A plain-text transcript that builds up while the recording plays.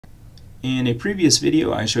In a previous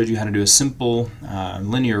video, I showed you how to do a simple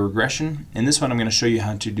linear regression. In this one, I'm going to show you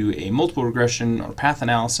how to do a multiple regression or path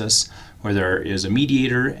analysis where there is a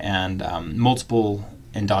mediator and multiple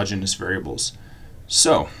endogenous variables.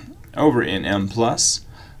 So, over in Mplus,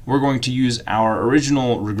 we're going to use our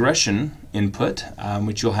original regression input,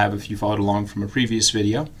 which you'll have if you followed along from a previous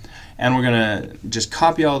video, and we're going to just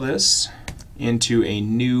copy all this into a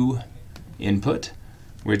new input,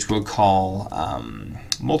 which we'll call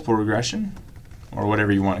multiple regression, or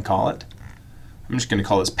whatever you want to call it. I'm just going to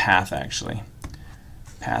call this path, actually.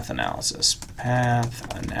 Path analysis.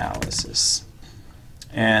 Path analysis.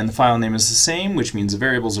 And the file name is the same, which means the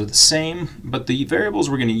variables are the same, but the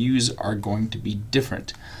variables we're going to use are going to be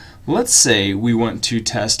different. Let's say we want to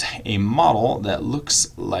test a model that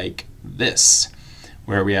looks like this,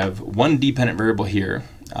 where we have one dependent variable here,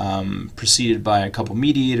 preceded by a couple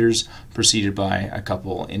mediators, preceded by a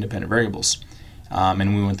couple independent variables.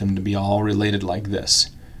 And we want them to be all related like this.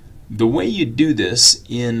 The way you do this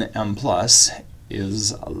in Mplus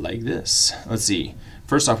is like this. Let's see.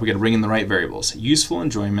 First off, we got to bring in the right variables: useful,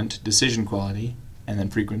 enjoyment, decision quality, and then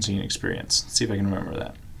frequency and experience. Let's see if I can remember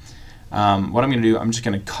that. What I'm going to do, I'm just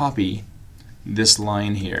going to copy this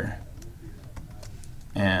line here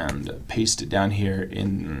and paste it down here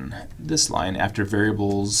in this line after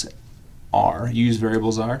variables are, use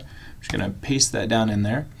variables are. I'm just going to paste that down in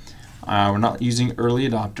there. We're not using early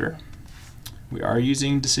adopter. We are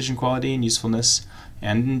using decision quality and usefulness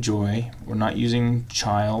and enjoy. We're not using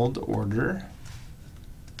child order.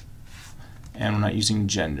 And we're not using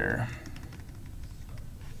gender.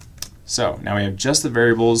 So now we have just the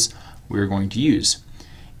variables we're going to use.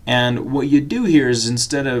 And what you do here is,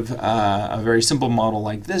 instead of a very simple model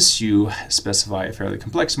like this, you specify a fairly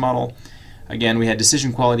complex model. Again, we had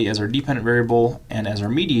decision quality as our dependent variable, and as our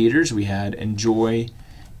mediators we had enjoy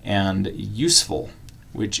and useful,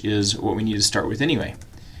 which is what we need to start with anyway.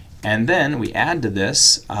 And then we add to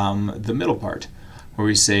this the middle part, where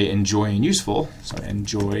we say enjoy and useful. So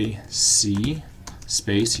enjoy C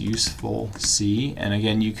space useful C, and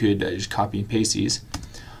again you could just copy and paste these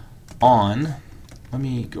on. Let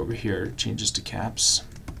me go over here, change this to caps,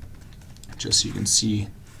 just so you can see,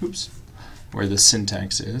 oops, where the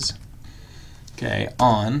syntax is. Okay,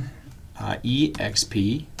 on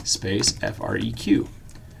EXP space FREQ,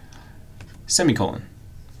 semicolon.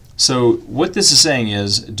 So what this is saying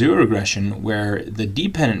is, do a regression where the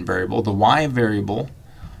dependent variable, the y variable,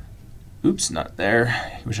 oops, not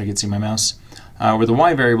there, wish I could see my mouse, where the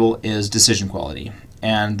y variable is decision quality,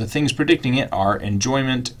 and the things predicting it are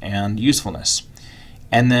enjoyment and usefulness.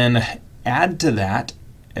 And then add to that,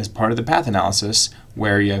 as part of the path analysis,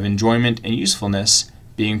 where you have enjoyment and usefulness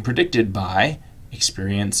being predicted by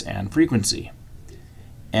experience and frequency.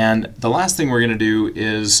 And the last thing we're going to do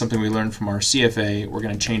is something we learned from our CFA. We're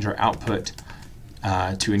going to change our output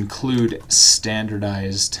to include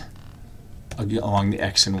standardized along the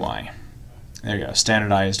x and y. There you go,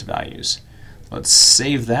 standardized values. Let's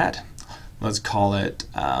save that. Let's call it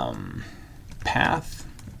path,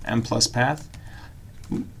 Mplus Path.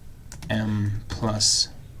 Mplus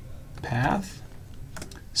Path.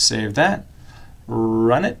 Save that.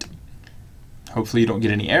 Run it. Hopefully you don't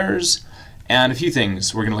get any errors. And a few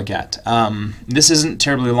things we're going to look at. This isn't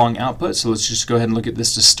terribly long output, so let's just go ahead and look at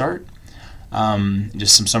this to start.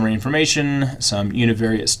 Just some summary information, some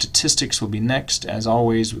univariate statistics will be next, as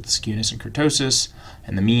always, with skewness and kurtosis,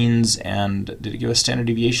 and the means. And did it give us standard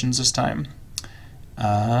deviations this time?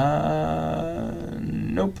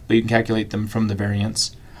 Nope, but you can calculate them from the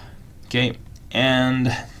variance. Okay,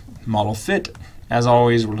 and model fit. As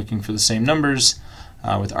always, we're looking for the same numbers.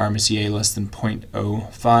 With RMSEA less than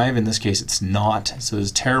 0.05. In this case it's not, so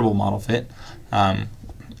there's terrible model fit. And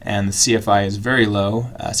the CFI is very low,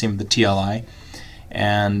 same with the TLI.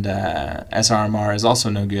 And SRMR is also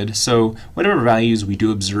no good. So whatever values we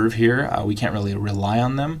do observe here, we can't really rely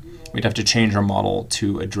on them. We'd have to change our model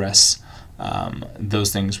to address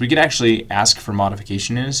those things. We could actually ask for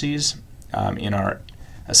modification indices in our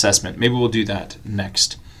assessment. Maybe we'll do that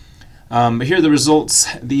next. But here are the results.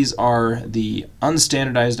 These are the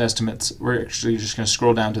unstandardized estimates. We're actually just going to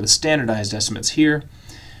scroll down to the standardized estimates here.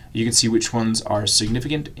 You can see which ones are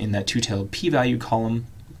significant in that two-tailed p-value column.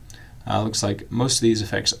 Looks like most of these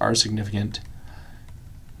effects are significant.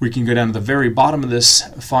 We can go down to the very bottom of this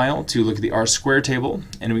file to look at the R-square table,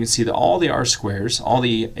 and we can see that all the R-squares, all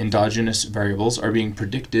the endogenous variables, are being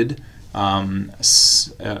predicted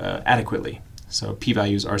adequately. So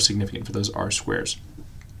p-values are significant for those R-squares.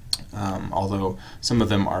 Although some of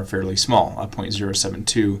them are fairly small.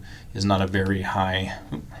 0.072 is not a very high,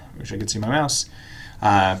 I wish I could see my mouse,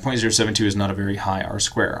 0.072 is not a very high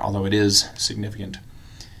R-square, although it is significant.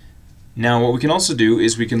 Now what we can also do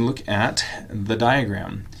is we can look at the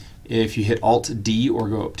diagram. If you hit Alt-D or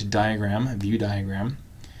go up to Diagram, View Diagram,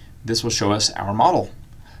 this will show us our model.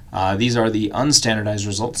 These are the unstandardized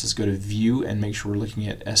results. Let's go to View and make sure we're looking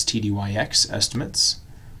at STDYX estimates.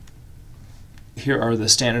 Here are the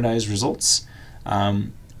standardized results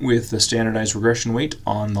with the standardized regression weight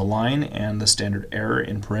on the line and the standard error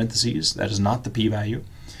in parentheses. That is not the p-value.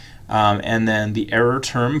 And then the error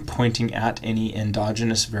term pointing at any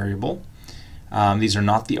endogenous variable. These are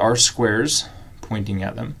not the r-squares pointing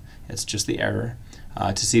at them. It's just the error.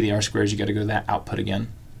 To see the r-squares, you got to go to that output again.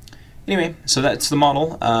 Anyway, so that's the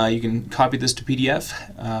model. You can copy this to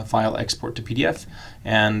PDF, file export to PDF,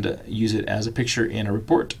 and use it as a picture in a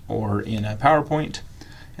report or in a PowerPoint.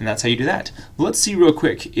 And that's how you do that. Let's see real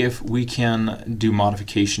quick if we can do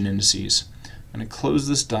modification indices. I'm going to close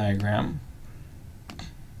this diagram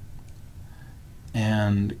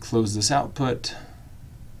and close this output.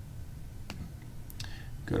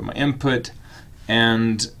 Go to my input,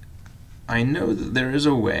 and I know that there is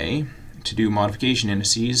a way to do modification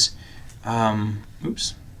indices.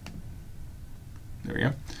 Oops. There we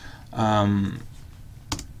go.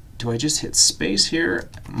 Do I just hit space here?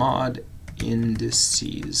 Mod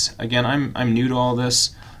indices. Again, I'm new to all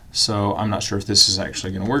this, so I'm not sure if this is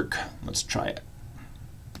actually going to work. Let's try it.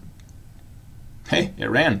 Hey, it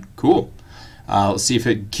ran. Cool. Let's see if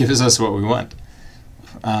it gives us what we want.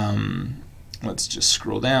 Let's just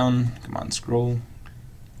scroll down. Come on, scroll.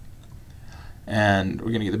 And we're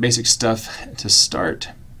going to get the basic stuff to start.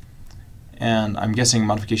 And I'm guessing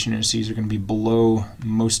modification indices are going to be below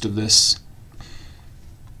most of this.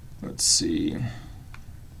 Let's see.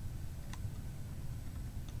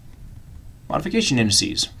 Modification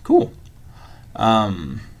indices. Cool.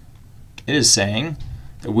 It is saying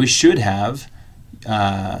that we should have,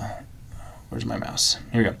 where's my mouse?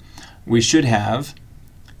 Here we go. We should have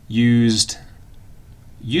used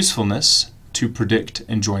usefulness to predict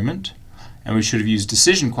enjoyment, and we should have used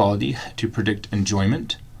decision quality to predict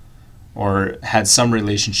enjoyment, or had some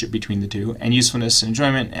relationship between the two, and usefulness and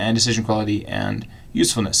enjoyment and decision quality and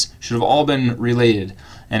usefulness should have all been related,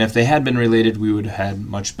 and if they had been related we would have had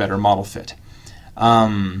much better model fit.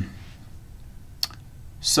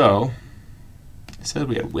 So it said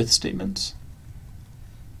we had with statements.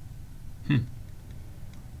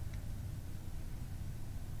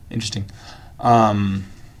 Interesting.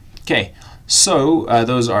 Okay, so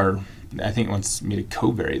those are, I think it wants me to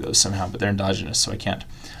covary those somehow, but they're endogenous, so I can't.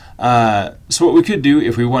 So what we could do,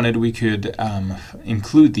 if we wanted, we could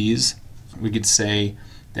include these. We could say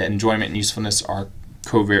that enjoyment and usefulness are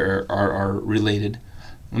related.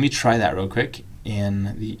 Let me try that real quick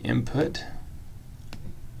in the input.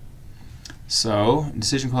 So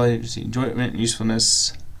decision quality, enjoyment and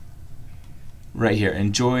usefulness. Right here,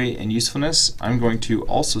 enjoy and usefulness. I'm going to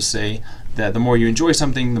also say that the more you enjoy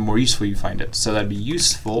something, the more useful you find it. So that'd be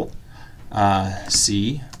useful,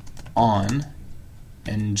 C on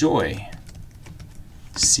enjoy,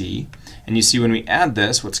 C. And you see when we add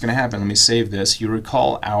this, what's going to happen, let me save this. You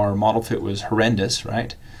recall our model fit was horrendous,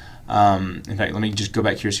 right? In fact, let me just go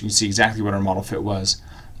back here so you can see exactly what our model fit was.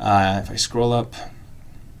 If I scroll up,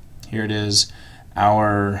 here it is.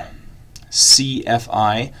 Our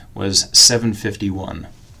CFI was 751.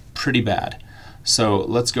 Pretty bad. So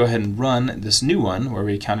let's go ahead and run this new one where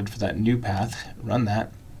we accounted for that new path. Run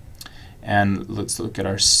that. And let's look at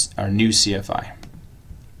our new CFI.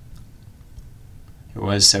 It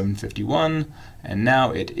was 751, and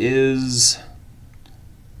now it is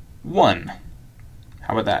 1.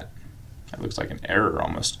 How about that? That looks like an error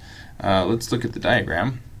almost. Let's look at the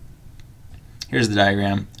diagram. Here's the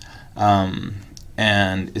diagram.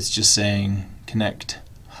 And it's just saying connect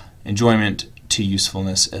enjoyment to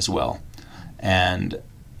usefulness as well. And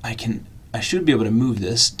I should be able to move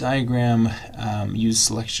this diagram, use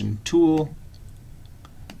selection tool.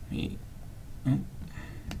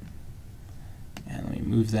 And let me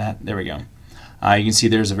move that. There we go. You can see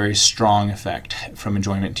there's a very strong effect from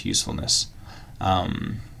enjoyment to usefulness.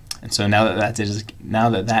 And so now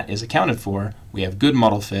that that is accounted for, we have good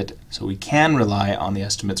model fit, so we can rely on the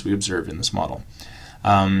estimates we observed in this model.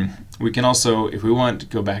 We can also, if we want,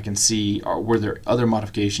 go back and see were there other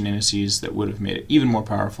modification indices that would have made it even more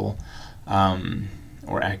powerful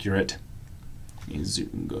or accurate.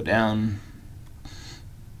 Go down.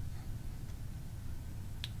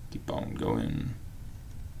 Keep on going.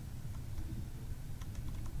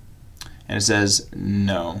 And it says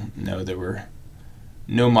no, there were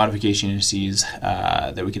no modification indices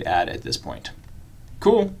that we could add at this point.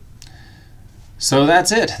 Cool. So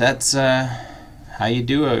that's it. That's how you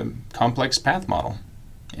do a complex path model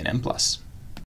in Mplus.